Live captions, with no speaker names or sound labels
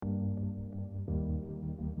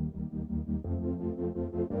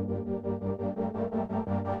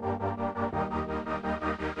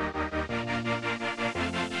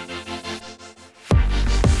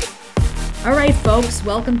All right, folks,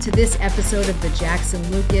 welcome to this episode of the Jackson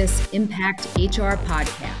Lucas Impact HR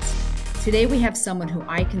podcast. Today we have someone who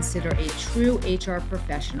I consider a true HR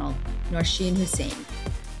professional, Nausheen Hussain.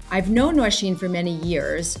 I've known Nausheen for many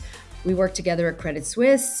years. We worked together at Credit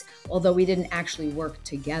Suisse, although we didn't actually work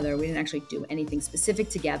together. We didn't actually do anything specific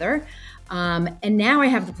together. And now I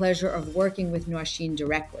have the pleasure of working with Nausheen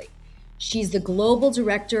directly. She's the global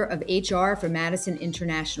director of HR for Madison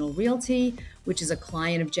International Realty, which is a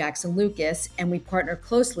client of Jackson Lucas, and we partner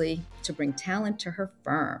closely to bring talent to her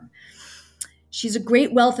firm. She's a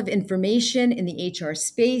great wealth of information in the HR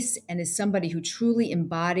space and is somebody who truly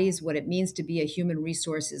embodies what it means to be a human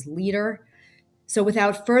resources leader. So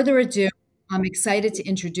without further ado, I'm excited to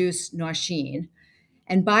introduce Nausheen.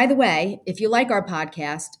 And by the way, if you like our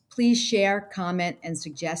podcast, please share, comment, and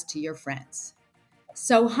suggest to your friends.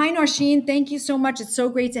 So, hi, Nausheen. Thank you so much. It's so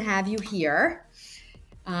great to have you here.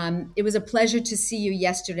 It was a pleasure to see you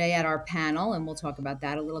yesterday at our panel, and we'll talk about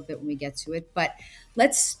that a little bit when we get to it. But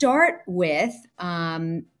let's start with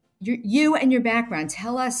you and your background.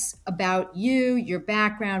 Tell us about you, your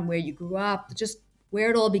background, where you grew up, just where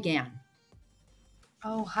it all began.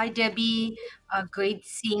 Oh, hi, Debbie. Great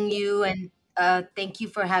seeing you, and thank you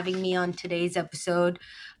for having me on today's episode.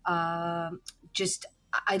 Just,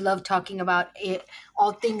 I love talking about it,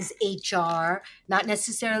 all things HR, not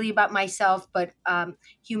necessarily about myself, but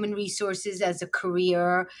human resources as a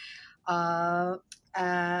career. Uh,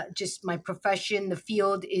 just my profession, the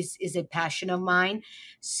field is a passion of mine.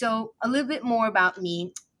 So, a little bit more about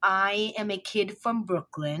me. I am a kid from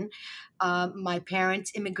Brooklyn. My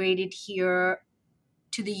parents immigrated here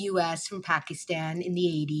to the US from Pakistan in the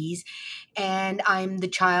 80s. And I'm the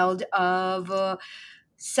child of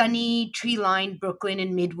sunny, tree lined Brooklyn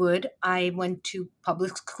and Midwood. I went to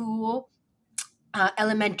public school,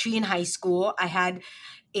 elementary, and high school. I had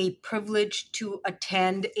a privilege to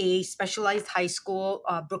attend a specialized high school,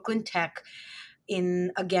 Brooklyn Tech,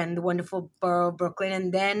 in again the wonderful borough of Brooklyn.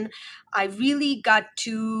 And then I really got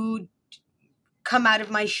to come out of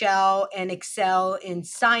my shell and excel in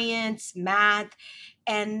science, math,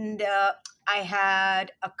 and I have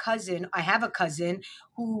a cousin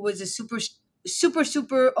who was a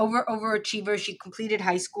super overachiever. She completed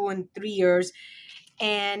high school in 3 years,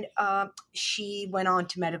 and she went on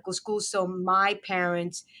to medical school. So my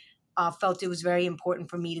parents felt it was very important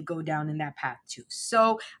for me to go down in that path too.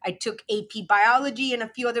 So I took AP biology and a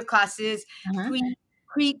few other classes Uh-huh.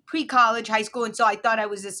 pre college, high school, and so I thought I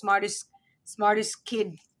was the smartest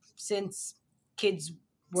kid since kids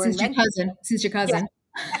were Since your invented. cousin, since your Yeah, cousin.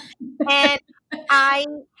 and I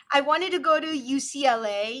I wanted to go to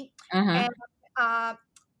UCLA, Uh-huh. and uh,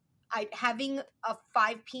 I having a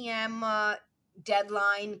 5 p.m.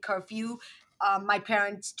 Deadline curfew. My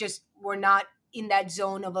parents just were not in that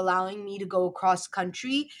zone of allowing me to go across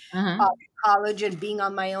country, Uh-huh. uh, college, and being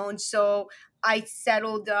on my own. So I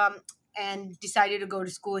settled and decided to go to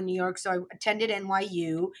school in New York. So I attended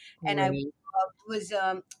NYU, and I Great. was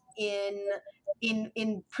in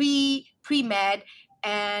in pre med,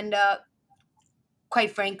 and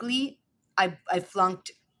quite frankly, I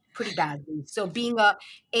flunked pretty badly. So being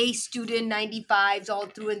a student, 95s all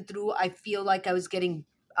through and through, I feel like I was getting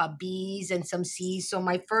B's and some C's. So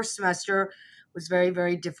my first semester was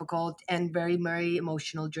very difficult and very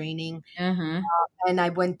emotional draining. Uh-huh. And I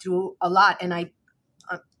went through a lot, and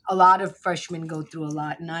uh, a lot of freshmen go through a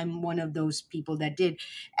lot, and I'm one of those people that did.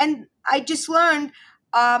 And I just learned.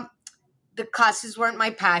 The classes weren't my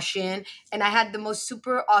passion, and I had the most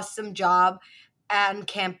super awesome job on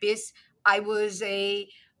campus. I was a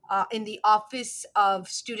in the office of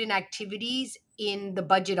student activities in the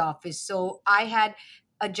budget office. So I had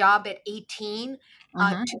a job at 18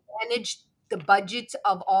 Uh-huh. to manage the budgets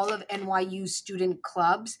of all of NYU student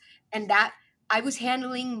clubs, and that I was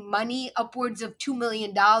handling money upwards of $2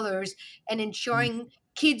 million and ensuring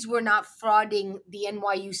kids were not frauding the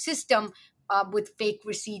NYU system with fake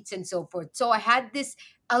receipts and so forth. So I had this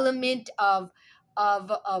element of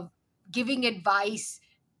giving advice,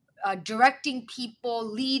 directing people,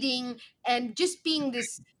 leading, and just being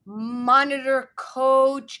this monitor,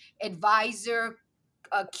 coach, advisor,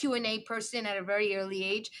 Q&A person at a very early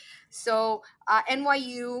age. So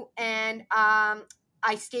NYU, and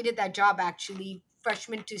I stayed at that job actually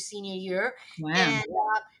freshman to senior year, Wow. and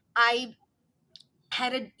I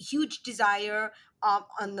had a huge desire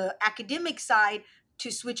on the academic side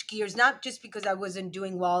to switch gears, not just because I wasn't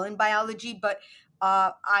doing well in biology, but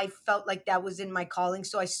I felt like that was in my calling.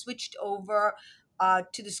 So I switched over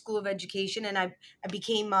to the School of Education, and I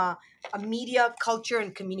became a media, culture,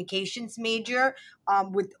 and communications major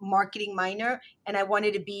with marketing minor, and I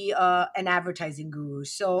wanted to be an advertising guru.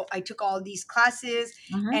 So I took all these classes,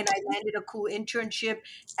 Uh-huh. and I landed a cool internship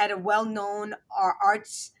at a well-known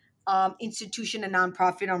arts institution, a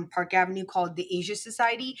nonprofit on Park Avenue called the Asia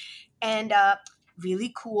Society, and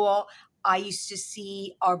really cool. I used to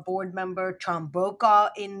see our board member Tom Brokaw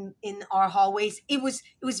in our hallways. It was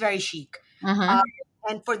very chic. Uh-huh. Uh,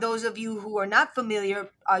 and for those of you who are not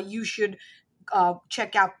familiar, you should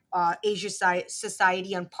check out Asia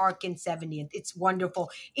Society on Park and 70th. It's wonderful.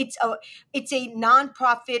 It's a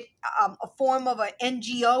nonprofit, a form of an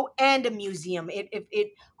NGO and a museum.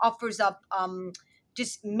 It offers up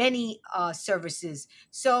just many services.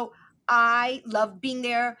 So I love being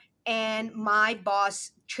there, and my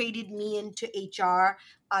boss traded me into HR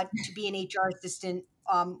to be an HR assistant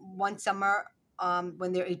one summer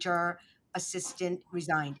when their HR assistant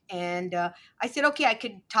resigned, and I said, okay, I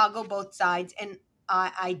could toggle both sides, and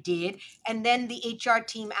I did. And then the HR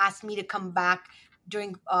team asked me to come back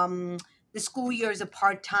during the school year as a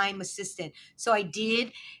part-time assistant. So I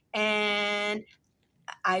did, and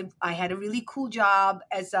I had a really cool job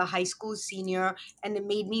as a high school senior, and it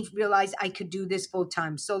made me realize I could do this full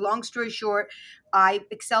time. So long story short, I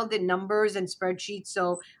excelled in numbers and spreadsheets.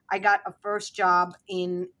 So I got a first job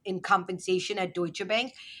in compensation at Deutsche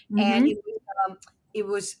Bank, and Mm-hmm. it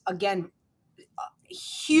was again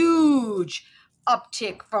huge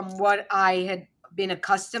uptick from what I had been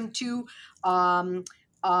accustomed to. Um,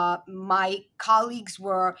 my colleagues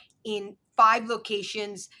were in 5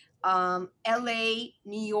 locations: LA,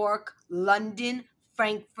 New York, London,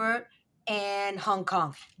 Frankfurt, and Hong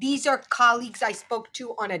Kong. These are colleagues I spoke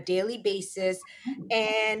to on a daily basis,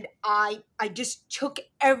 and I just took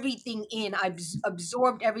everything in. I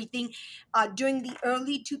absorbed everything. During the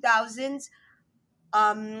early 2000s,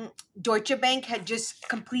 um, Deutsche Bank had just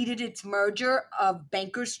completed its merger of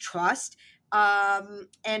Bankers Trust.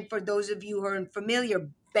 And for those of you who are unfamiliar,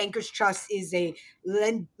 Bankers Trust is a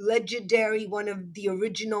legendary, one of the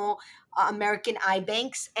original American I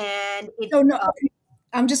banks, and it. So no,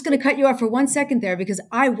 I'm just going to cut you off for 1 second there because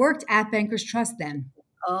I worked at Bankers Trust then.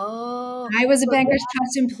 Oh, I was a so Bankers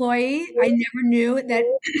Trust employee. I never knew that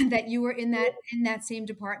that you were in that same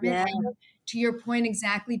department. yeah, And to your point,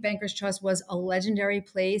 exactly, Bankers Trust was a legendary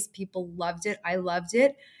place. People loved it. I loved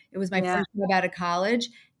it. It was my yeah. first job out of college,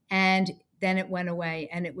 and then it went away,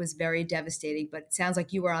 and it was very devastating. But it sounds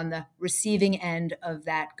like you were on the receiving end of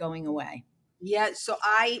that going away. Yeah, so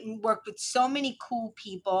I worked with so many cool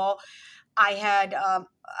people. I had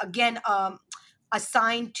again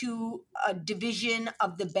assigned to a division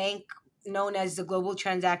of the bank known as the Global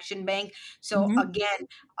Transaction Bank. So Hmm. again,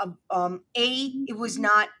 it was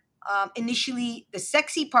not initially the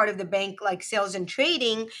sexy part of the bank like sales and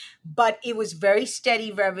trading, but it was very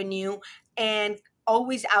steady revenue and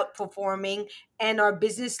always outperforming. And our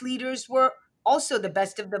business leaders were also the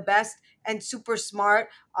best of the best and super smart,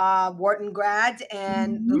 Wharton grads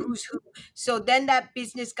and the Hmm. who's who. So then that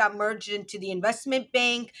business got merged into the investment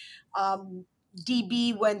bank.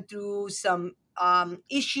 DB went through some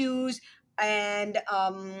issues, and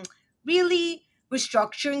really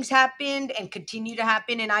restructurings happened and continue to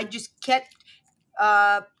happen. And I just kept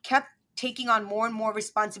taking on more and more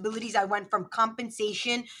responsibilities. I went from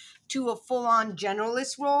compensation to a full on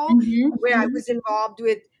generalist role where I Hmm. was involved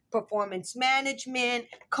with performance management,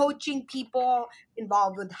 coaching people,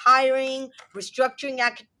 involved with hiring, restructuring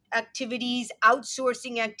activities,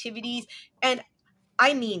 outsourcing activities. And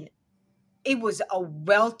I mean, it was a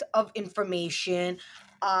wealth of information.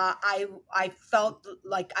 I felt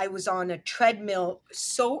like I was on a treadmill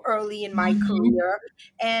so early in my Hmm. career,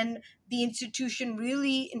 and the institution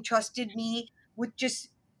really entrusted me with just,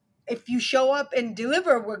 if you show up and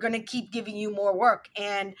deliver, we're going to keep giving you more work.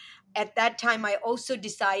 And at that time, I also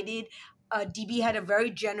decided DB had a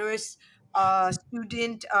very generous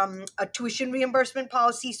student a tuition reimbursement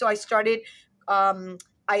policy. So I started, um,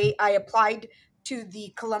 I applied to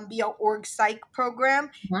the Columbia Org Psych program,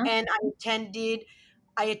 Uh-huh. and I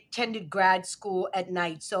attended grad school at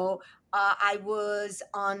night. So I was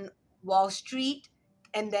on Wall Street,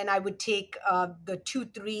 and then I would take the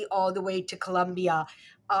 2-3 all the way to Columbia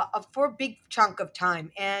for a big chunk of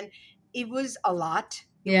time. And it was a lot.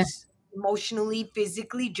 It Yeah. was emotionally,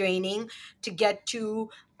 physically draining to get to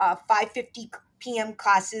 5:50 p.m.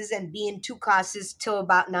 classes and be in two classes till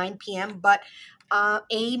about 9 p.m. But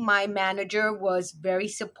my manager was very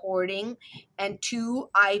supporting, and two,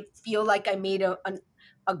 I feel like I made a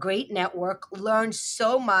great network, learned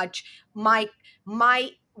so much. My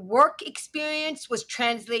work experience was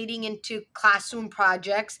translating into classroom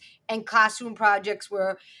projects, and classroom projects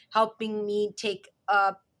were helping me take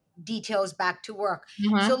details back to work.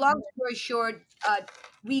 So, Uh-huh. long story short,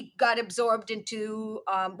 we got absorbed into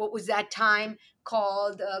what was that time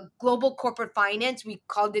called global corporate finance. We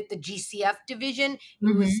called it the GCF division.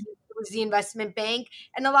 Hmm. It was the investment bank,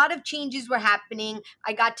 and a lot of changes were happening.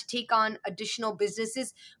 I got to take on additional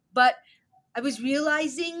businesses, but I was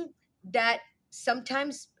realizing that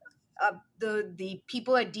sometimes the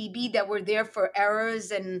people at DB that were there for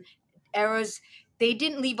errors, they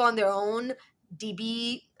didn't leave on their own.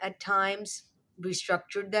 DB at times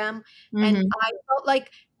restructured them, and Hmm. I felt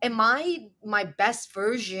like, am I my best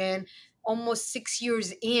version? Almost 6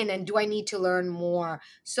 years in, and do I need to learn more?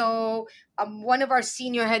 So, one of our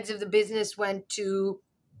senior heads of the business went to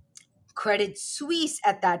Credit Suisse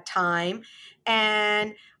at that time,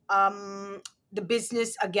 and um, the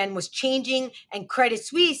business again was changing, and Credit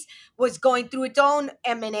Suisse was going through its own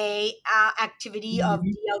M&A activity of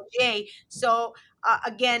Hmm. DLJ. So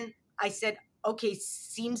again, I said, okay,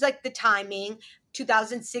 seems like the timing.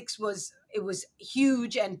 2006 was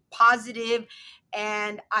huge and positive,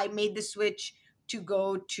 and I made the switch to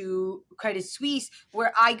go to Credit Suisse,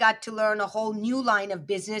 where I got to learn a whole new line of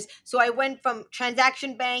business. So I went from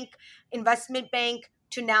transaction bank, investment bank,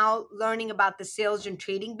 to now learning about the sales and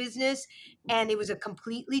trading business. And it was a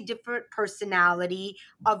completely different personality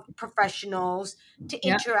of professionals to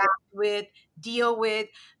Yep. interact with, deal with.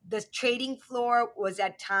 The trading floor was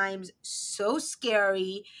at times so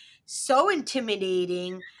scary, so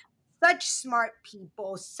intimidating, such smart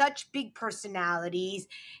people, such big personalities,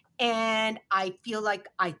 and I feel like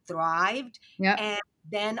I thrived. Yep. And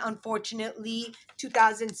then, unfortunately,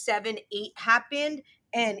 2007 8 happened,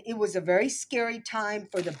 and it was a very scary time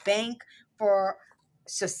for the bank, for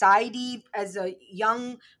society as a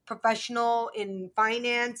young professional in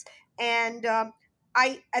finance. And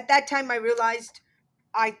I, at that time, I realized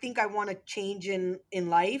I think I want to change in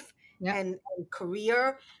life Yep. and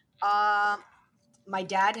career. My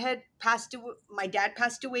dad passed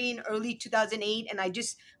away in early 2008, and I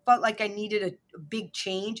just felt like I needed a big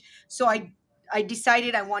change. So I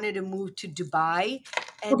decided I wanted to move to Dubai.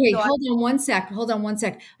 And Okay, so I hold on one sec. Hold on one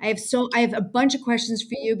sec. I have a bunch of questions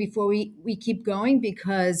for you before we keep going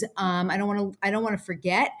because I don't want to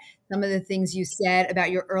forget some of the things you said about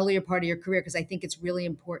your earlier part of your career because I think it's really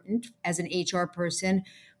important as an HR person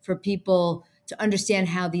for people to understand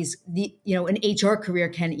how an HR career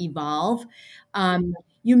can evolve.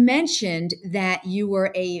 You mentioned that you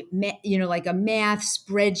were like a math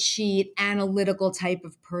spreadsheet analytical type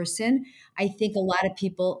of person. I think a lot of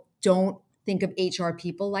people don't think of HR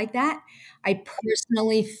people like that. I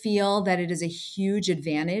personally feel that it is a huge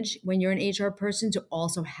advantage when you're an HR person to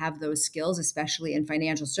also have those skills, especially in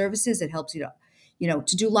financial services. It helps you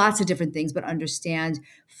to do lots of different things, but understand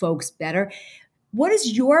folks better. What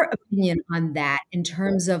is your opinion on that in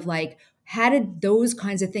terms of like, how did those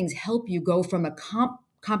kinds of things help you go from a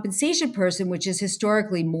compensation person, which is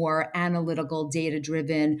historically more analytical, data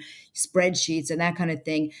driven, spreadsheets and that kind of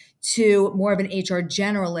thing, to more of an HR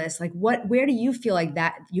generalist? Like, where do you feel like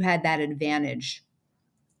that you had that advantage?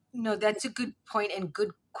 No, that's a good point and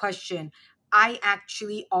good question. I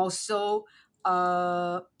actually also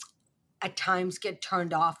uh, at times get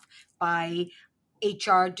turned off by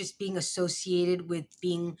HR just being associated with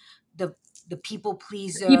being the the people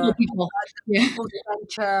pleaser, People. Yeah. people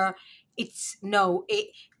center. It's no, it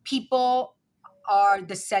People are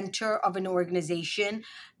the center of an organization.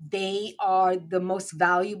 They are the most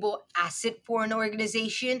valuable asset for an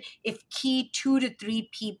organization. If key 2 to 3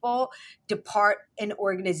 people depart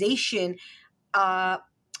uh,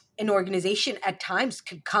 an organization at times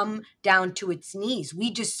could come down to its knees.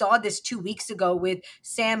 We just saw this 2 weeks ago with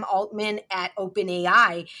Sam Altman at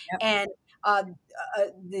OpenAI, Yep. and uh,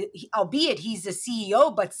 albeit he's the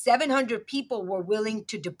CEO, but 700 people were willing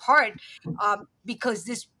to depart because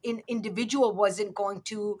this individual wasn't going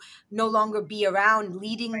to no longer be around,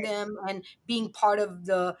 leading them and being part of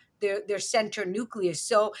their center nucleus.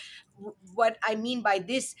 So, what I mean by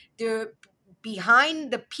this, there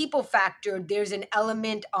behind the people factor, there's an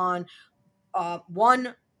element on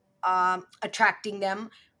one, attracting them,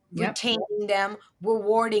 Yep. retaining them,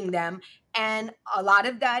 rewarding them. And a lot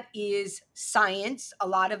of that is science, a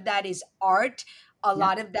lot of that is art, a Yep.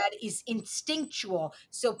 lot of that is instinctual.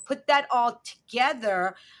 So put that all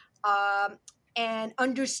together, um, and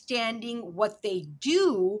understanding what they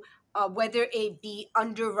do, whether it be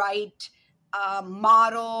underwrite,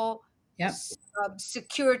 model, Yep.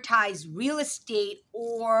 securitize real estate,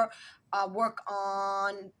 or work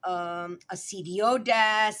on a CDO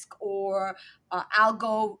desk or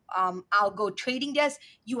algo trading desk.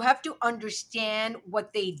 You have to understand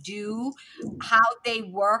what they do, how they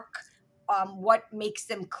work, what makes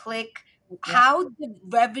them click, Yep. how the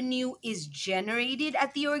revenue is generated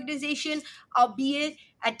at the organization, albeit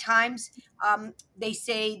at times they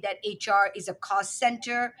say that HR is a cost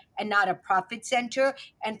center and not a profit center.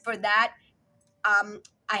 And for that, um,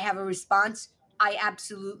 I have a response. I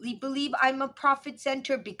absolutely believe I'm a profit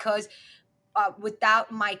center because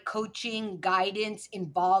without my coaching, guidance,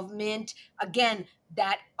 involvement, again,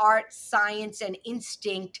 that art, science, and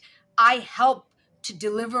instinct, I help to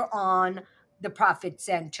deliver on the profit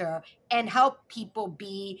center and help people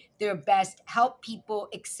be their best, help people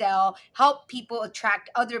excel, help people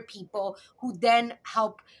attract other people who then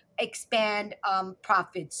help expand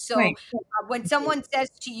profits. So Right. when someone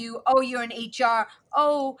says to you, oh, you're an HR,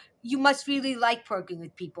 oh, you must really like working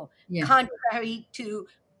with people. Yeah. Contrary to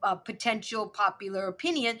potential popular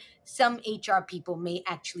opinion, some HR people may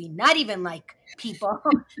actually not even like people.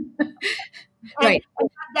 And Right.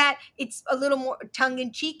 not that it's a little more tongue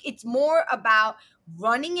in cheek. It's more about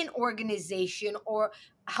running an organization or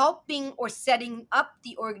helping or setting up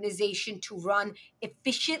the organization to run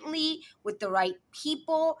efficiently with the right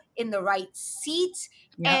people in the right seats.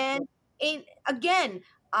 Yep. And again,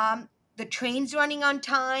 the trains running on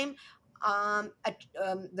time,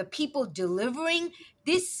 the people delivering.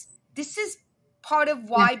 This is part of Yeah.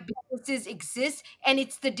 why businesses exist, and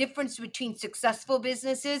it's the difference between successful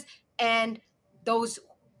businesses and those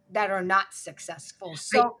that are not successful. I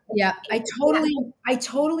So, yeah, yeah, I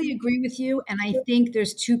totally agree with you, and I think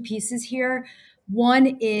there's two pieces here.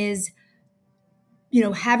 One is,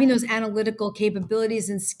 having those analytical capabilities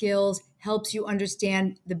and skills helps you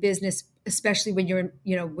understand the business, especially when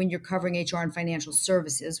when you're covering HR and financial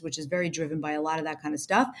services, which is very driven by a lot of that kind of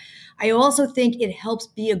stuff. I also think it helps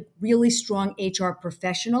be a really strong HR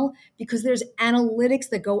professional because there's analytics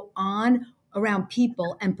that go on around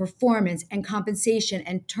people and performance and compensation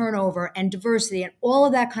and turnover and diversity and all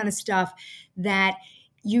of that kind of stuff that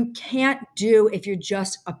you can't do if you're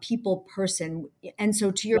just a people person. And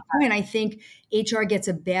so, to your point, I think HR gets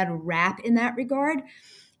a bad rap in that regard.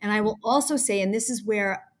 And I will also say, and this is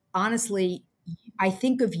where honestly, I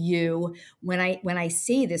think of you when I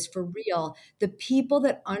say this for real, the people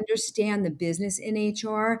that understand the business in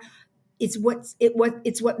HR, it's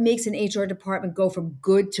what makes an HR department go from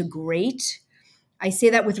good to great. I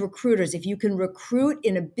say that with recruiters. If you can recruit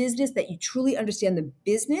in a business that you truly understand the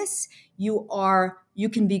business, you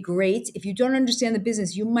can be great. If you don't understand the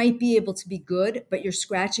business, you might be able to be good, but you're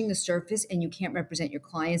scratching the surface and you can't represent your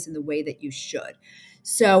clients in the way that you should.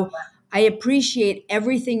 So, I appreciate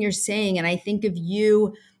everything you're saying, and I think of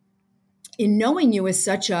you in knowing you as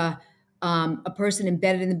such a person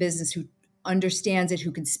embedded in the business who understands it,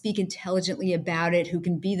 who can speak intelligently about it, who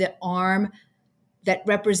can be the arm that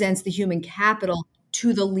represents the human capital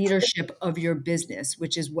to the leadership of your business,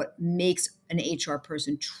 which is what makes an HR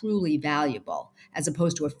person truly valuable, as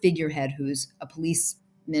opposed to a figurehead who's a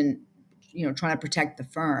policeman, trying to protect the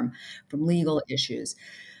firm from legal issues.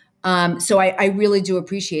 So I really do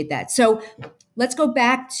appreciate that. So let's go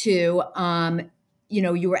back to,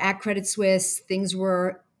 you were at Credit Suisse. Things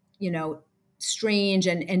were, strange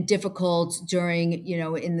and difficult during,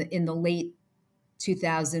 in the late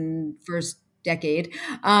 2000 first decade.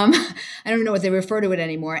 I don't know what they refer to it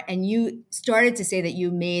anymore. And you started to say that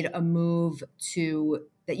you made a move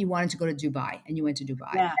that you wanted to go to Dubai, and you went to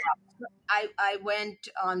Dubai. yeah. I went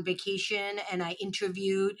on vacation and I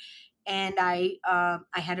interviewed, and I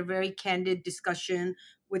had a very candid discussion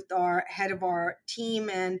with our head of our team,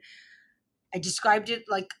 and I described it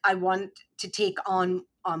like I want to take on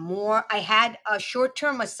more. I had a short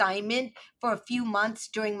term assignment for a few months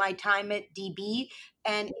during my time at DB,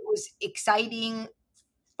 and it was exciting,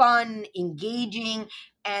 fun, engaging,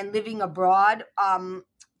 and living abroad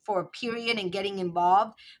for a period and getting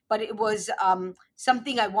involved. But it was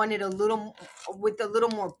something I wanted with a little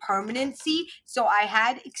more permanency. So I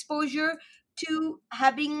had exposure to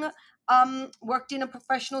having worked in a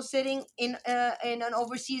professional setting in an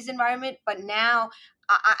overseas environment. But now,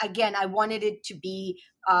 again, I wanted it to be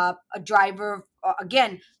a driver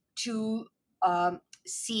again to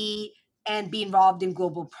see and be involved in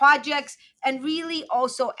global projects and really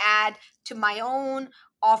also add to my own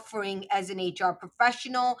offering as an HR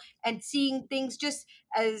professional and seeing things just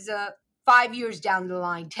as 5 years down the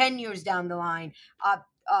line, 10 years down the line.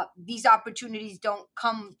 These opportunities don't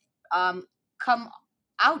come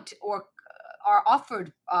out or are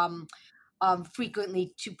offered.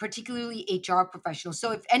 frequently to particularly HR professionals.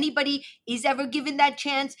 So if anybody is ever given that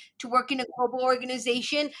chance to work in a global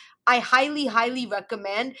organization, I highly, highly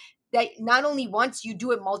recommend that not only once, you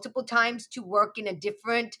do it multiple times to work in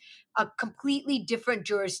a completely different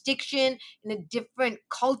jurisdiction, in a different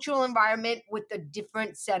cultural environment with a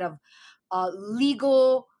different set of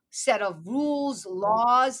legal set of rules,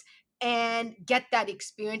 laws, and get that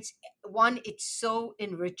experience. One, it's so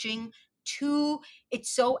enriching. Two, it's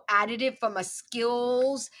so additive from a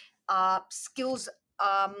skills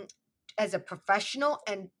um, as a professional.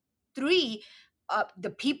 And three, the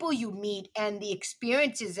people you meet and the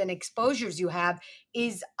experiences and exposures you have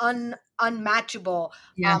is unmatchable.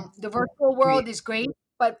 Yeah. The virtual Great. world is great,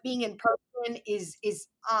 but being in person is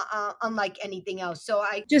unlike anything else. So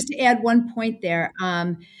I Just to add one point there,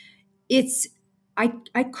 it's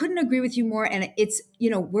I couldn't agree with you more. And it's,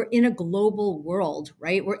 we're in a global world,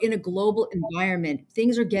 right? We're in a global environment.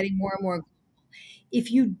 Things are getting more and more.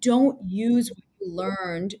 If you don't use what you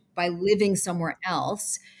learned by living somewhere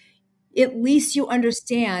else, at least you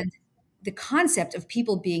understand the concept of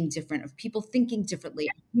people being different, of people thinking differently,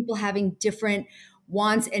 of people having different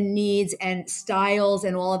wants and needs and styles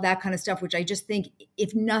and all of that kind of stuff, which I just think,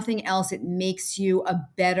 if nothing else, it makes you a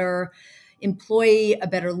better employee, a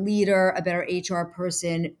better leader, a better HR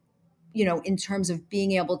person, in terms of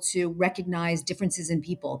being able to recognize differences in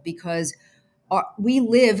people. Because we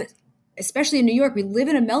live, especially in New York, we live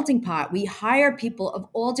in a melting pot. We hire people of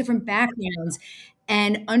all different backgrounds,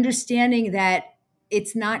 and understanding that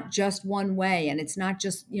it's not just one way, and it's not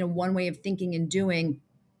just, one way of thinking and doing,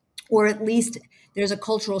 or at least there's a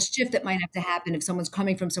cultural shift that might have to happen if someone's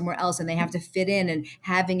coming from somewhere else and they have to fit in, and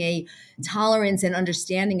having a tolerance and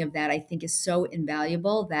understanding of that, I think, is so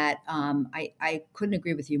invaluable that I couldn't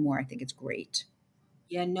agree with you more. I think it's great.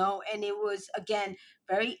 Yeah, no, and it was again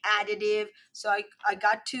very additive. So I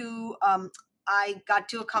got to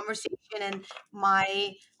a conversation, and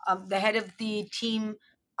my the head of the team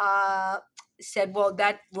uh said, "Well,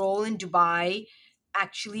 that role in Dubai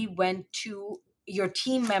actually went to your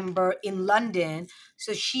team member in London.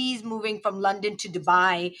 So she's moving from London to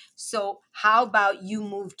Dubai. So how about you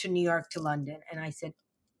move to New York to London?" And I said,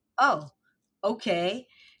 "Oh, okay."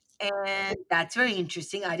 And that's very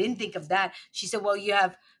interesting. I didn't think of that. She said, "Well, you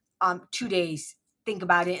have 2 days. Think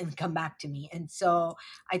about it and come back to me." And so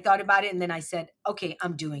I thought about it, and then I said, "Okay,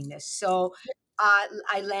 I'm doing this." So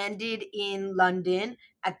I landed in London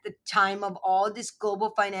at the time of all this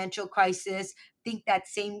global financial crisis. I think that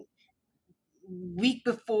same week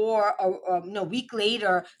before, or no, week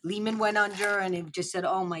later, Lehman went under, and it just said,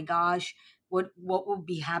 "Oh my gosh, what will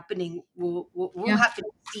be happening? What will Yeah. happen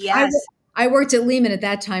to I, CS?" I worked at Lehman at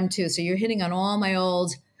that time too. So you're hitting on all my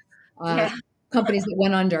old uh, Yeah. companies that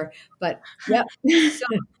went under. But yep. So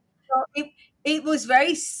So it was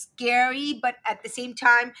very scary, but at the same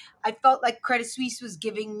time, I felt like Credit Suisse was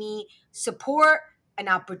giving me support, an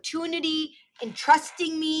opportunity, and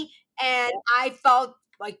trusting me, and I felt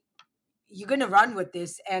like, you're gonna run with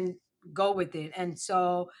this and go with it. And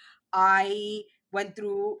so I went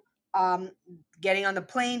through um, getting on the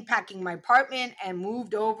plane, packing my apartment, and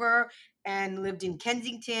moved over and lived in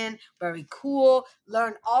Kensington. Very cool.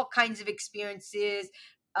 Learned all kinds of experiences.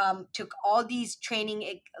 Took all these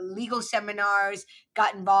legal seminars.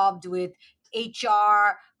 Got involved with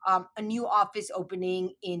HR. A new office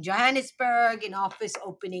opening in Johannesburg, an office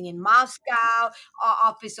opening in Moscow,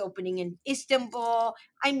 office opening in Istanbul.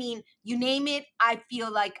 I mean, you name it, I feel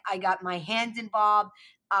like I got my hands involved.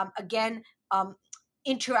 Again, um,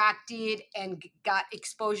 interacted and got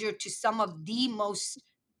exposure to some of the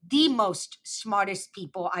most smartest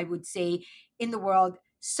people, I would say, in the world.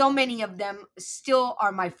 So many of them still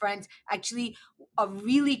are my friends. Actually, a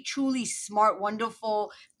really truly smart,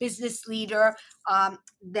 wonderful business leader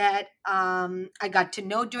that I got to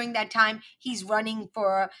know during that time. He's running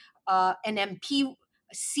for an MP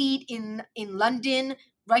seat in London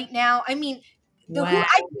right now. I mean, Wow.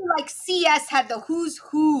 I feel like CS had the who's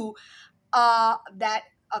who that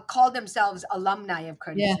call themselves alumni of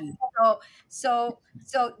Credit Yeah. Suisse. So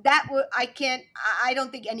that would I can't. I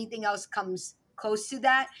don't think anything else comes close to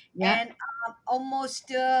that. Yeah. And almost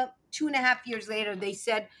 2.5 years later, they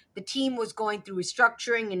said the team was going through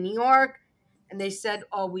restructuring in New York, and they said,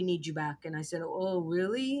 "Oh, we need you back." And I said, "Oh,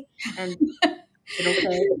 really?" And said,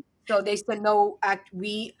 "Okay." So they said, "No,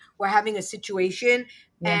 we were having a situation."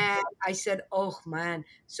 Yeah. And I said, "Oh man,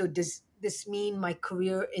 so does this mean my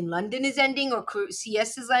career in London is ending, or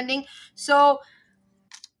CS is ending?" So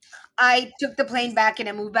I took the plane back and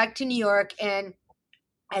I moved back to New York. And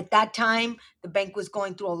at that time, the bank was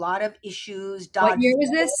going through a lot of issues. What Dodd year was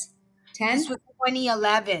this? This 10? was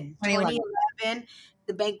 2011. 2011. 2011,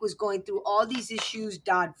 the bank was going through all these issues,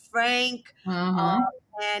 Dodd-Frank, Uh-huh.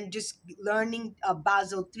 and just learning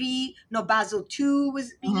Basel 3, no, Basel 2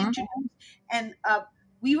 was being Uh-huh. introduced. And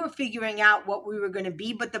we were figuring out what we were going to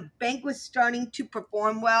be, but the bank was starting to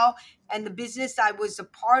perform well. And the business I was a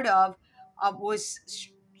part of was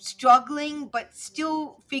struggling, but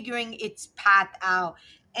still figuring its path out.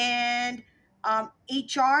 And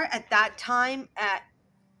HR at that time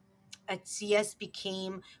at CS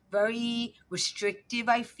became very restrictive,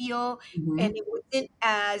 I feel, and Mm-hmm. it wasn't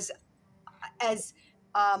as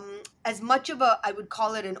as much of a, I would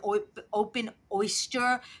call it an open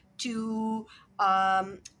oyster to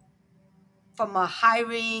um, from a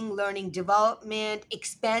hiring, learning development,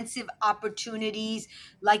 expansive opportunities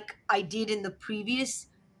like I did in the previous,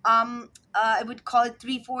 I would call it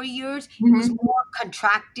 3, 4 years. It was Mm-hmm. more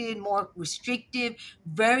contracted, more restrictive,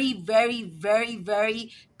 very, very, very,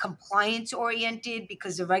 very compliance oriented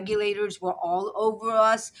because the regulators were all over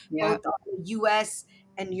us, Yeah. both on the US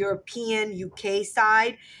and European, UK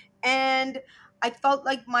side. And I felt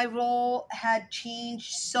like my role had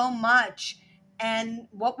changed so much, and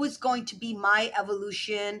what was going to be my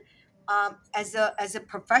evolution as a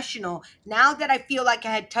professional. Now that I feel like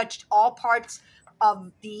I had touched all parts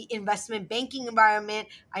of the investment banking environment,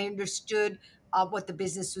 I understood what the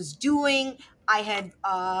business was doing. I had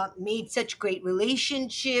made such great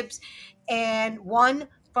relationships, and one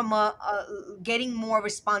from a getting more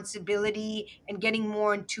responsibility and getting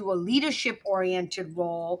more into a leadership oriented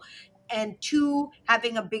role, and two,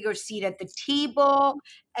 having a bigger seat at the table,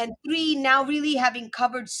 and three, now really having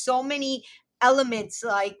covered so many elements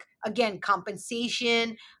like, again,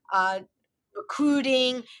 compensation, uh,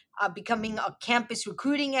 recruiting, becoming a campus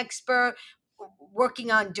recruiting expert,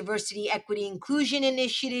 working on diversity, equity, inclusion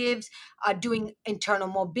initiatives, doing internal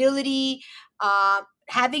mobility,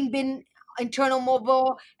 having been internal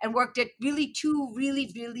mobile and worked at really two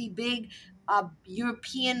really, really big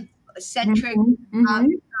European centric Mm-hmm. uh,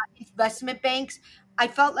 Mm-hmm. investment banks. I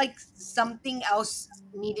felt like something else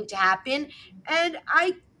needed to happen. And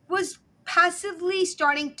I was passively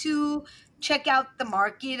starting to check out the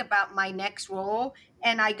market about my next role.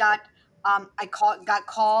 And got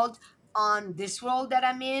called on this role that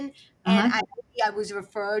I'm in. And Uh-huh. I was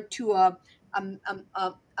referred to a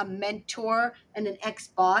mentor and an ex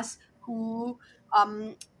boss who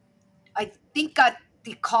um, I think got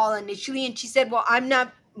the call initially, and she said, "Well, I'm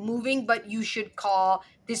not moving, but you should call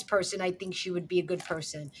this person. I think she would be a good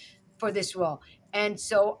person for this role." And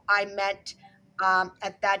so I met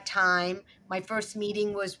at that time. My first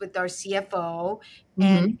meeting was with our CFO,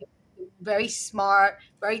 and Mm-hmm. very smart,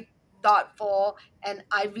 very thoughtful, and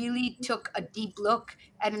I really took a deep look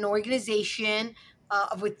at an organization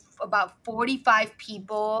with about 45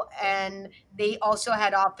 people, and they also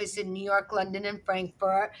had office in New York, London, and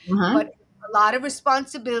Frankfurt, Uh-huh. but a lot of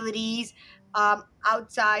responsibilities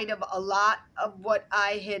outside of a lot of what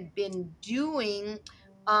I had been doing.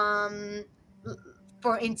 Um,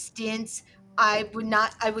 for instance, I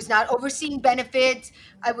was not overseeing benefits.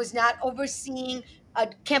 I was not overseeing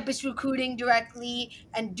campus recruiting directly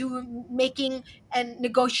and doing making and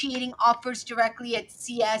negotiating offers directly at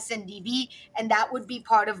CS and DB, and that would be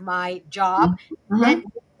part of my job. Uh-huh. Then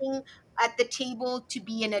working at the table to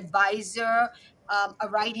be an advisor, a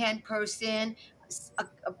right hand person,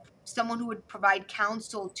 someone who would provide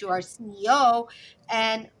counsel to our CEO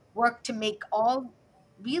and work to make all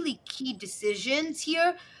really key decisions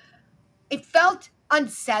here. It felt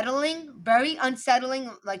unsettling, very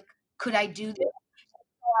unsettling. Like, could I do this?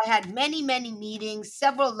 I had many, many meetings,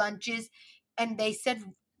 several lunches, and they said,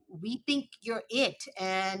 "We think you're it."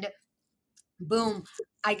 And boom,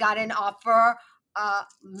 I got an offer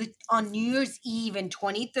on New Year's Eve in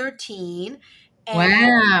 2013. And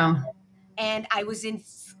Wow. I was in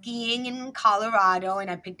skiing in Colorado, and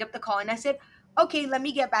I picked up the call and I said, "Okay, let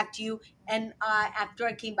me get back to you." And after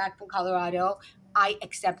I came back from Colorado, I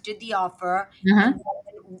accepted the offer Uh-huh.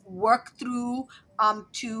 and worked through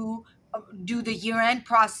to do the year-end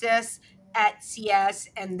process at CS,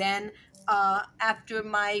 and then after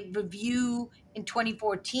my review in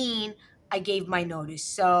 2014, I gave my notice.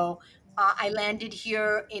 So I landed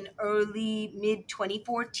here in early mid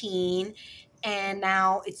 2014, and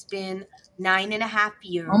now it's been 9.5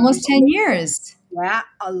 years. Almost 10 years. Yeah,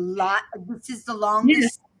 a lot. This is the Yeah.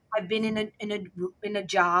 longest I've been in a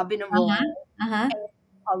job, in a Uh-huh. role, Uh-huh. and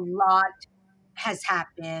a lot has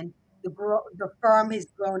happened. The firm has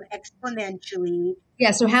grown exponentially.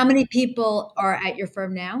 Yeah. So how many people are at your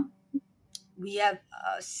firm now? We have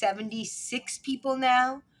 76 people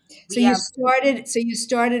now. So We you have started so you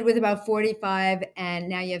started with about 45 and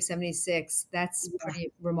now you have 76. That's yeah,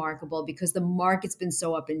 pretty remarkable because the market's been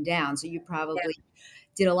so up and down. So you yeah, probably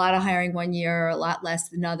did a lot of hiring one year, a lot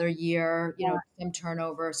less another year, Yeah. some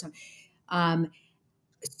turnover, some um,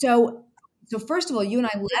 so, so first of all, you and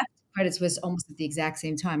I left Credit Suisse almost at the exact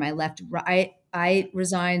same time. I left. I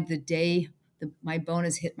resigned the day my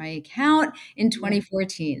bonus hit my account in Yeah.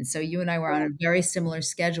 2014. So you and I were on a very similar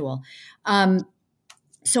schedule. Um,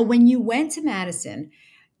 so when you went to Madison,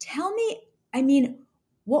 tell me. I mean,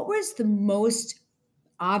 what was the most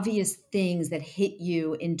obvious things that hit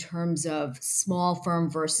you in terms of small firm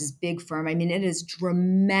versus big firm? I mean, it is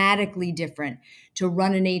dramatically different to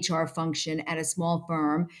run an HR function at a small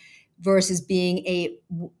firm versus being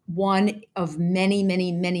one of many,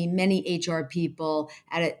 many, many, many HR people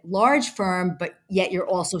at a large firm, but yet you're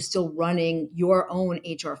also still running your own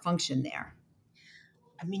HR function there.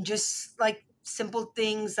 I mean, just like simple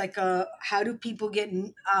things like how do people get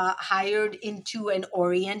hired into and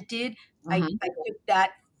oriented? Uh-huh. I took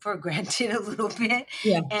that for granted a little bit,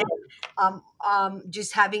 Yeah. and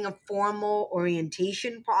just having a formal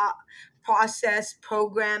orientation process,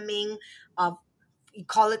 programming. Uh, we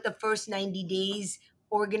call it the first 90 days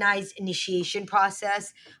organized initiation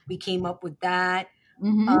process. We came up with that.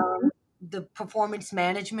 Mm-hmm. The performance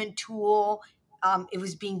management tool. It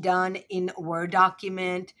was being done in a Word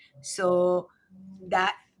document. So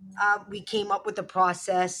that we came up with a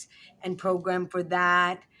process and program for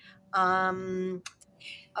that. Um,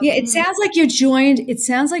 a Yeah, it few, sounds like you joined. It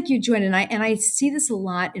sounds like you joined, and I see this a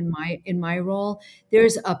lot in my role.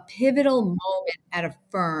 There's a pivotal moment at a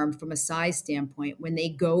firm from a size standpoint when they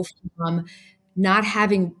go from not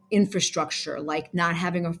having infrastructure, like not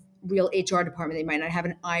having a real HR department. They might not have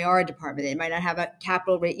an IR department. They might not have a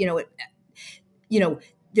capital rate. You know,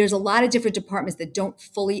 there's a lot of different departments that don't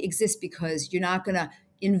fully exist because you're not going to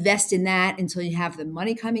invest in that until you have the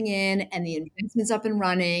money coming in and the investments up and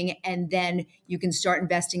running, and then you can start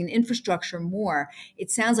investing in infrastructure more.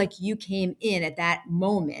 It sounds like you came in at that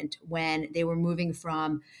moment when they were moving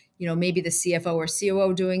from, maybe the CFO or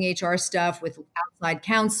COO doing HR stuff with outside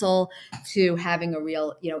counsel to having a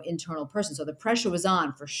real, internal person. So the pressure was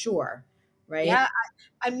on for sure, right? yeah,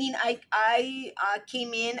 I mean, I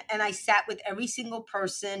came in and I sat with every single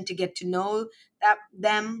person to get to know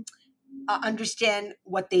them, understand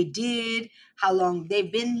what they did, how long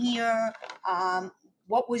they've been here, um,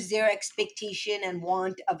 what was their expectation and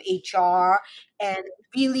want of HR, and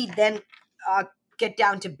really then uh, get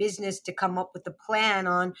down to business to come up with a plan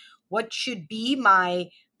on what should be my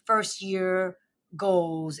first year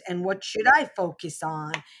goals and what should I focus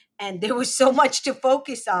on. And there was so much to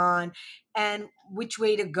focus on and which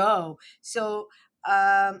way to go.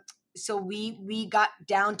 Um, so we got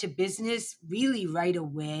down to business really right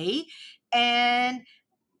away, and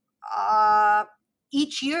uh,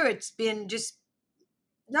 each year it's been just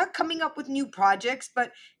not coming up with new projects,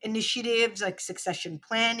 but initiatives like succession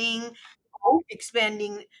planning,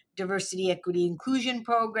 expanding diversity, equity, inclusion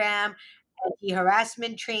program,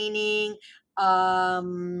 anti-harassment training,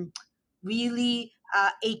 um, really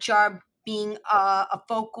HR being a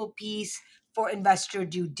focal piece for investor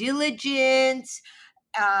due diligence,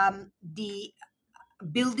 the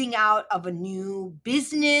building out of a new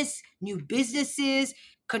businesses,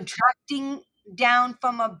 contracting down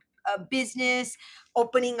from a business,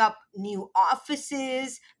 opening up new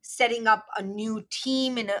offices, setting up a new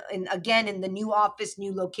team again in the new office,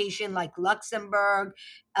 new location like Luxembourg,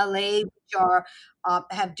 LA, which are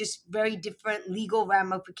have just very different legal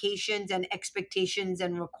ramifications and expectations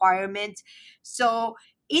and requirements. So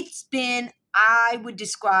it's been, I would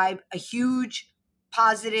describe, a huge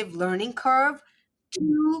positive learning curve.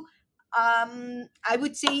 Two, I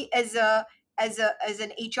would say as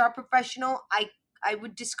an HR professional, I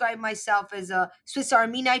would describe myself as a Swiss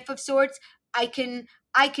Army knife of sorts. I can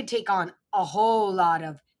I could take on a lot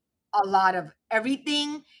of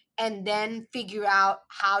everything, and then figure out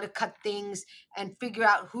how to cut things and figure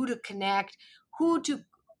out who to connect, who to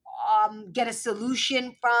get a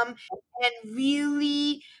solution from, and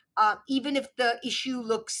really, even if the issue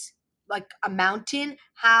looks like a mountain,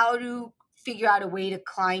 how to figure out a way to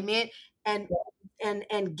climb it and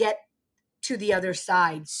and get to the other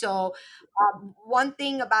side. So, one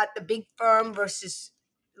thing about the big firm versus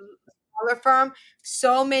smaller firm,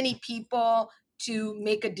 so many people to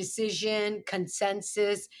make a decision,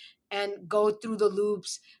 consensus, and go through the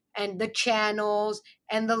loops and the channels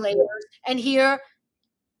and the layers. And here,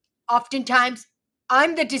 oftentimes,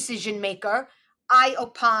 I'm the decision maker. I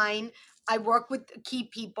opine. I work with key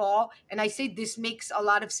people, and I say this makes a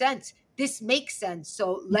lot of sense. This makes sense,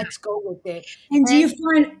 so let's go with it. And do you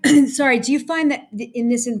And find, sorry, do you find that in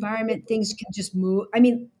this environment things can just move? I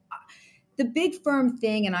mean, the big firm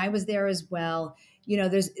thing, and I was there as well.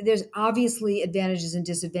 there's obviously advantages and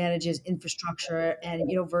disadvantages, infrastructure and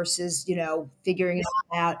versus figuring it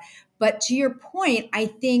all out. But to your point, I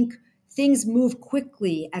think things move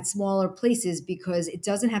quickly at smaller places because it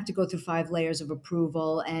doesn't have to go through 5 layers of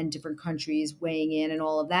approval and different countries weighing in and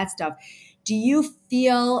all of that stuff. Do you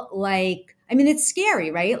feel like, I mean, it's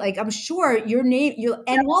scary, right? Like, I'm sure your name,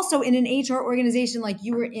 and also in an HR organization like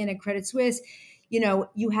you were in at Credit Suisse,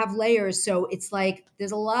 you have layers. So it's like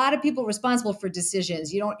there's a lot of people responsible for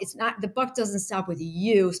decisions. It's not, the buck doesn't stop with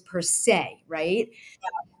you per se, right?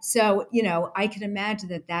 So, I can imagine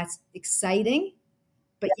that that's exciting,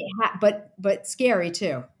 but but scary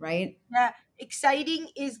too, right? Yeah, exciting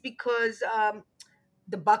is because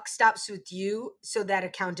the buck stops with you, so that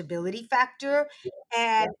accountability factor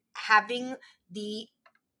and having the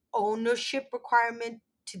ownership requirement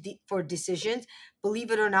for decisions.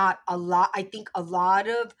 Believe it or not, I think a lot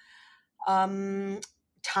of um,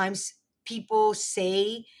 times people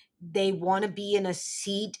say they want to be in a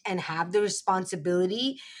seat and have the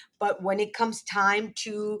responsibility, but when it comes time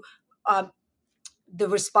to um, the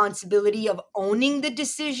responsibility of owning the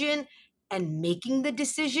decision and making the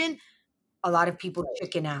decision, a lot of people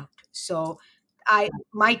chicken out. So I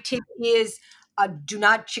my tip is, do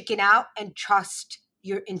not chicken out and trust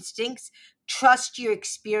your instincts, trust your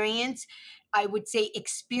experience. I would say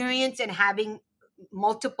experience and having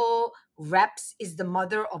multiple reps is the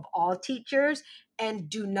mother of all teachers, and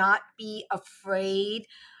do not be afraid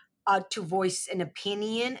to voice an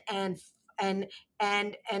opinion, and and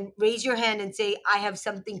raise your hand and say, I have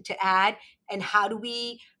something to add. And how do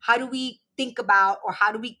we think about, or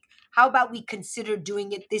how about we consider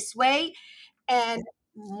doing it this way? And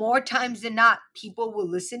more times than not, people will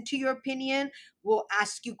listen to your opinion, will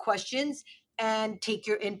ask you questions, and take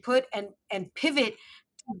your input and pivot,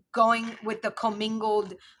 going with the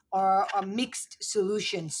commingled or a mixed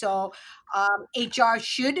solution. So HR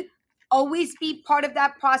should always be part of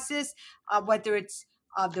that process, whether it's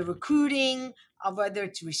the recruiting, whether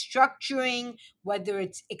it's restructuring, whether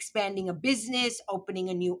it's expanding a business, opening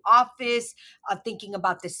a new office, thinking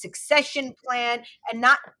about the succession plan, and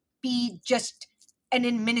not be just an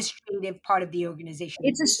administrative part of the organization.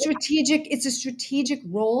 It's a strategic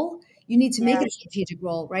role. You need to make Yeah. it a strategic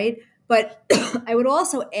role, right? But I would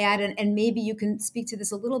also add, and maybe you can speak to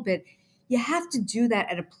this a little bit, you have to do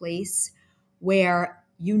that at a place where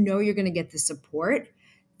you're going to get the support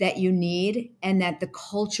that you need and that the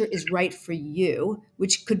culture is right for you,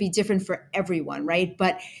 which could be different for everyone, right?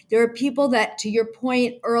 But there are people that, to your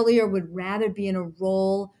point earlier, would rather be in a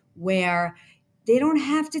role where they don't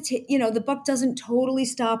have to take, the buck doesn't totally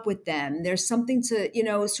stop with them. There's something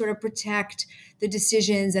to, sort of protect the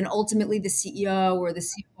decisions, and ultimately the CEO or the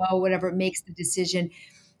COO, whatever, makes the decision.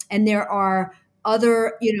 And there are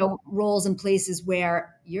other, roles and places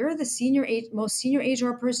where you're the most senior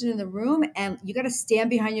HR person in the room, and you got to stand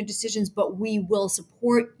behind your decisions, but we will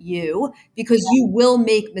support you because you will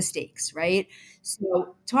make mistakes, right?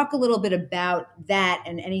 So talk a little bit about that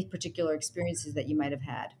and any particular experiences that you might have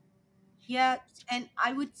had. Yeah, and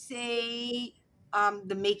I would say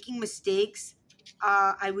the making mistakes.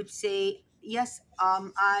 I would say yes.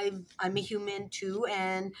 I'm a human too,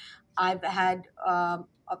 and I've had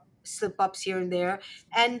slip ups here and there.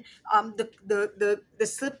 And the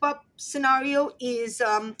slip up scenario is,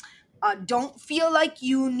 don't feel like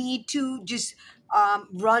you need to just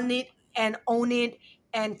run it and own it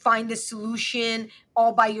and find the solution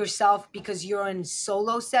all by yourself, because you're in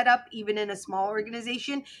solo setup, even in a small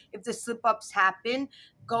organization. If the slip ups happen,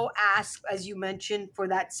 go ask, as you mentioned, for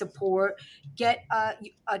that support. Get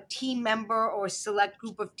a team member or select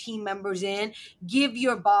group of team members in. Give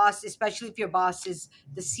your boss, especially if your boss is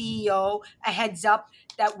the CEO, a heads up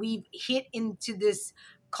that we've hit into this,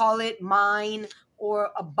 call it mine or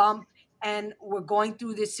a bump, and we're going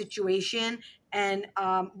through this situation, and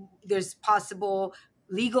there's possible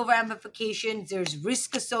legal ramifications, there's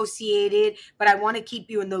risk associated, but I want to keep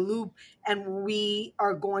you in the loop, and we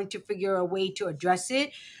are going to figure a way to address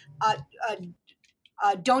it. Uh,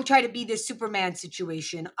 uh, don't try to be this Superman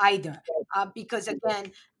situation either, because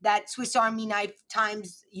again, that Swiss Army knife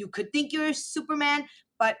times, you could think you're Superman,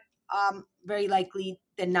 but very likely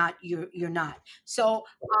than not, you're not. So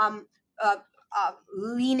uh,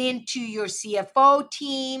 lean into your CFO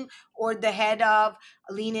team or the head of,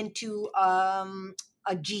 lean into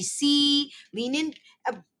a GC, lean in,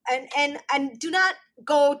 and do not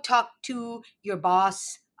go talk to your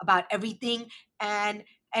boss about everything, and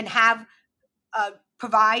have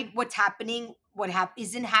provide what's happening,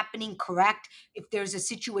 isn't happening correct. If there's a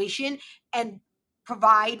situation, and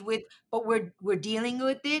provide with, but we're dealing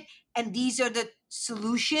with it, and these are the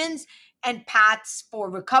solutions and paths for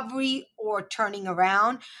recovery or turning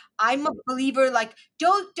around. I'm a believer, like,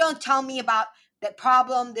 don't tell me about that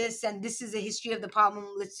problem, this, and this is a history of the problem.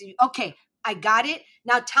 Let's see. Okay, I got it.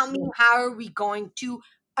 Now tell me, how are we going to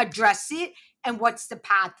address it, and what's the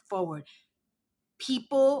path forward?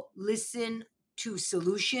 People listen to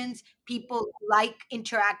solutions. People like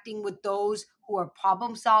interacting with those who are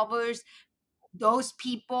problem solvers. Those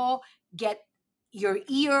people get your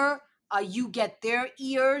ear, you get their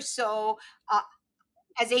ear. So,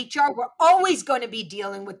 as HR, we're always going to be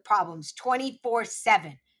dealing with problems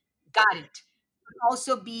 24/7. Got it.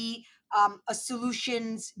 Also be a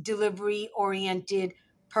solutions delivery oriented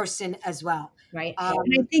person as well. Right. And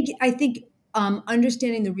Um, I think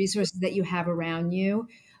understanding the resources that you have around you,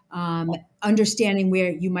 understanding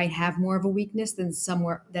where you might have more of a weakness than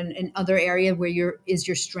somewhere than an other area where your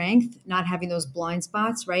strength, not having those blind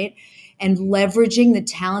spots, right? And leveraging the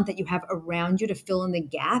talent that you have around you to fill in the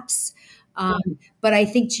gaps. Um, but I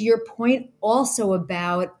think to your point also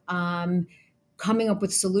about coming up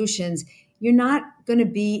with solutions, you're not going to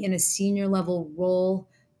be in a senior level role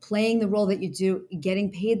playing the role that you do,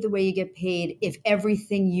 getting paid the way you get paid, if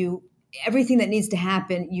everything that needs to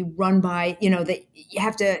happen, you run by, that you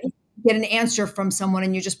have to get an answer from someone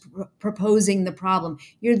and you're just proposing the problem.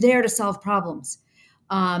 You're there to solve problems.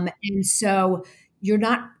 And so you're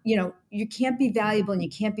not, you can't be valuable and you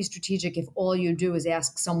can't be strategic if all you do is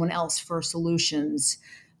ask someone else for solutions.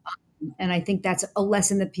 And I think that's a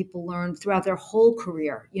lesson that people learn throughout their whole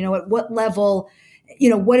career. At what level,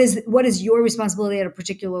 what is your responsibility at a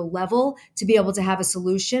particular level to be able to have a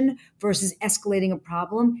solution versus escalating a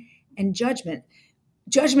problem, and judgment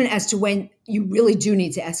as to when you really do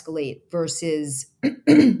need to escalate versus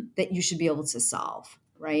that you should be able to solve,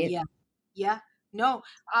 right? yeah, yeah. No,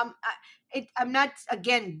 I'm not,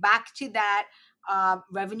 again, back to that,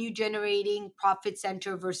 revenue generating profit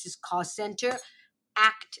center versus cost center.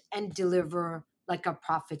 Act and deliver like a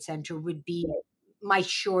profit center would be my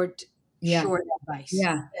Yeah. short advice.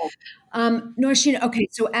 Yeah. Norshin, okay,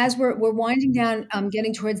 so as we're winding down,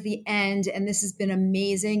 getting towards the end, and this has been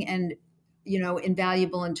amazing and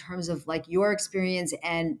invaluable in terms of like your experience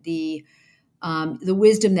and the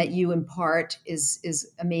wisdom that you impart is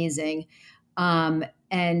amazing. And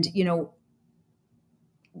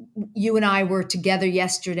you and I were together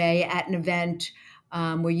yesterday at an event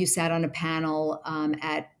where you sat on a panel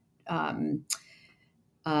at um,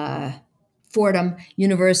 uh, Fordham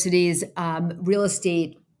University's real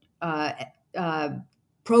estate uh, uh,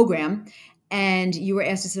 program. And you were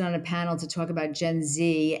asked to sit on a panel to talk about Gen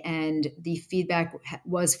Z, and the feedback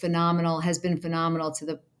was phenomenal, has been phenomenal to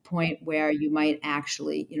the point where you might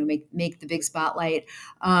actually, make the big spotlight,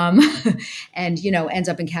 um, and ends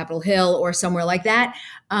up in Capitol Hill or somewhere like that,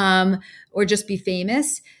 or just be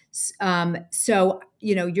famous. So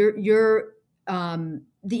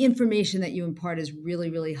the information that you impart is really,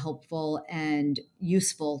 really helpful and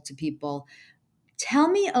useful to people. Tell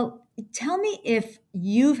me, tell me if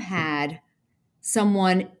you've had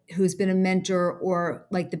someone who's been a mentor or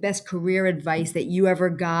like the best career advice that you ever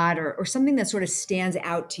got, or something that sort of stands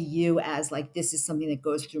out to you as like, this is something that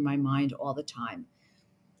goes through my mind all the time.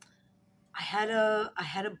 I had a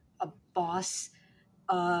boss,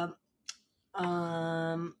 uh,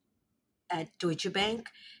 um, at Deutsche Bank,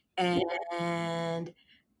 and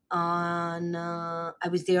I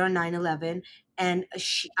was there on 9/11, and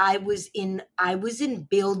I was in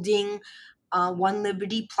building, One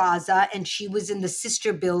Liberty Plaza, and she was in the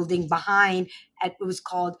sister building behind, it was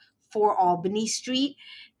called 4 Albany Street.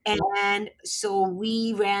 And so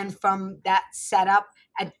we ran from that setup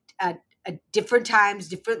at different times,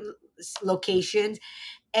 different locations.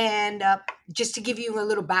 And just to give you a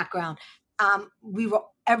little background,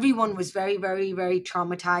 everyone was very, very, very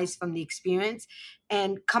traumatized from the experience,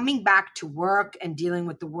 and coming back to work and dealing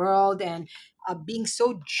with the world, and being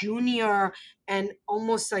so junior, and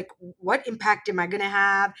almost like, what impact am I going to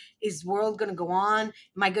have? Is world going to go on?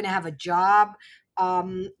 Am I going to have a job,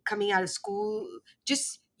 coming out of school?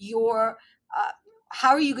 Just uh,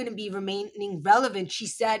 how are you going to be remaining relevant? She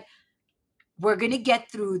said, we're going to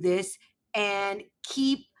get through this, and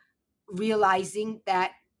keep realizing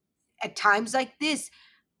that at times like this,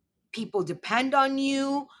 people depend on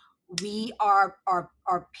you. We are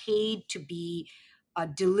paid to be,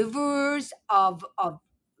 deliverers of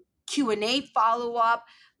Q&A follow up.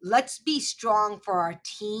 Let's be strong for our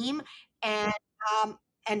team, and um,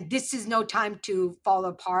 and this is no time to fall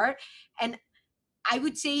apart. And I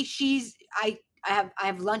would say I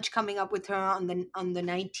have lunch coming up with her on the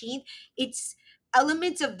 19th. It's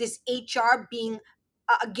elements of this HR being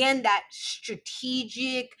again, that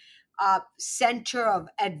strategic center of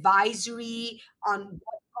advisory on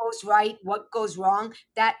what goes right, what goes wrong,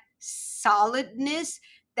 that solidness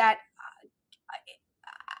that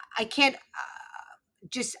I can't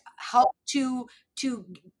just help to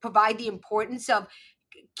provide the importance of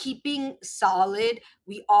keeping solid.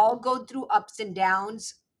 We all go through ups and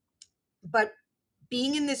downs, but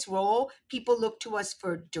being in this role, people look to us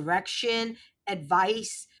for direction,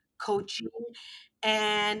 advice, coaching,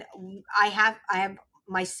 and I have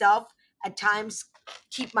myself at times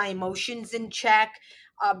keep my emotions in check,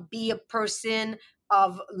 be a person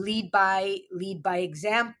of lead by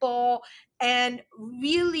example, and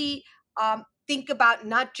really think about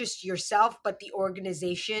not just yourself but the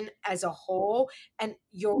organization as a whole, and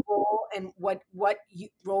your role and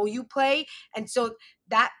role you play. And so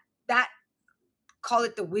that call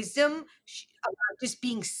it the wisdom, about just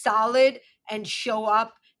being solid and show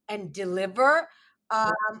up and deliver.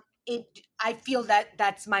 It I feel that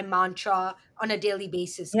that's my mantra on a daily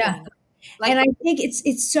basis. Yeah. Getting up, like And I think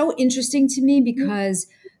it's so interesting to me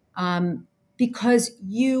um, because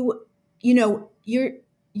you know you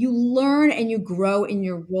learn and you grow in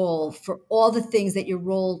your role for all the things that your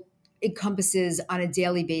role encompasses on a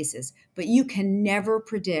daily basis, but you can never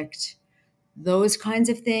predict those kinds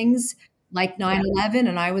of things like 9/11,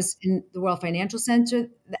 and I was in the World Financial Center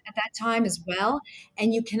at that time as well,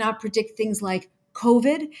 and you cannot predict things like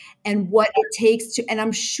COVID and what it takes to, and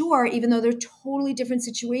I'm sure even though they're totally different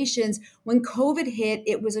situations, when COVID hit,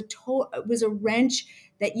 it was a wrench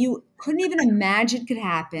that you couldn't even imagine could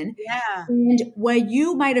happen, yeah, and where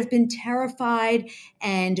you might have been terrified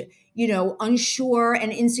and unsure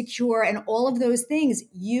and insecure and all of those things,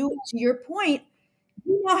 you, to your point,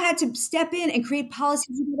 you now had to step in and create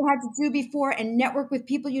policies you never had to do before and network with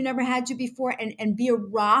people you never had to before, and be a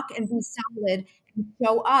rock and be solid and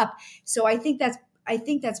show up. So I think that's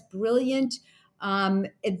brilliant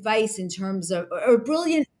advice in terms of, or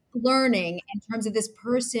brilliant learning in terms of this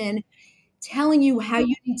person telling you how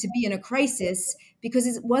you need to be in a crisis, because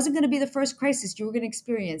it wasn't going to be the first crisis you were going to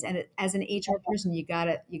experience. And as an HR person, you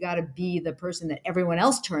gotta be the person that everyone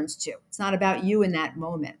else turns to. It's not about you in that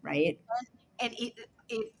moment, right? and it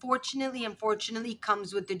fortunately, unfortunately,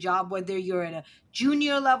 comes with the job, whether you're at a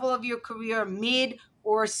junior level of your career, mid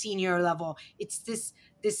or senior level. It's this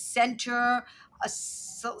center, a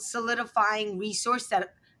solidifying resource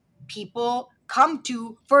that people come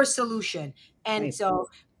to for a solution. And Right. so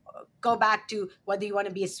go back to whether you want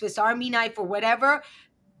to be a Swiss Army knife or whatever,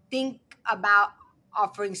 think about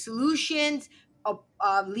offering solutions,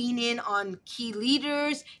 lean in on key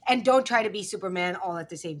leaders, and don't try to be Superman all at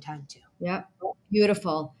the same time, too. Yep.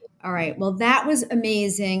 Beautiful. All right. Well, that was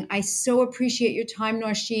amazing. I so appreciate your time,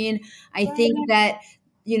 Nausheen. I think that,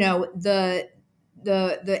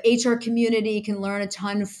 the HR community can learn a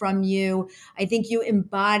ton from you. I think you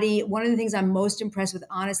embody one of the things I'm most impressed with,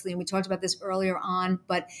 honestly, and we talked about this earlier on,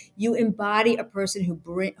 but you embody a person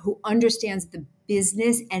who understands the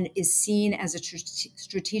business and is seen as a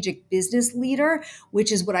strategic business leader,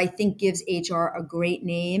 which is what I think gives HR a great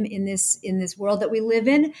name in this world that we live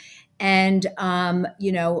in. And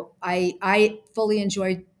I fully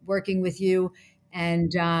enjoyed working with you,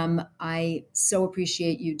 and I so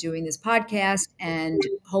appreciate you doing this podcast. And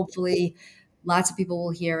hopefully, lots of people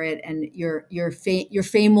will hear it, and your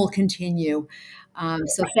fame will continue.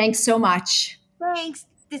 So thanks so much. Thanks.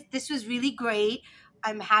 This was really great.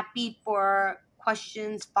 I'm happy for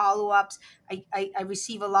questions, follow ups. I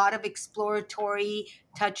receive a lot of exploratory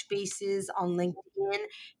touch bases on LinkedIn,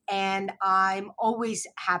 and I'm always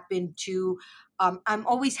happy to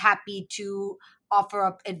offer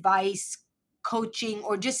up advice, coaching,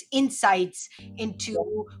 or just insights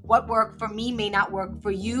into what worked for me may not work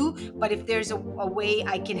for you. But if there's a way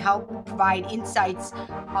I can help provide insights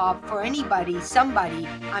for anybody, somebody,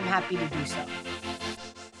 I'm happy to do so.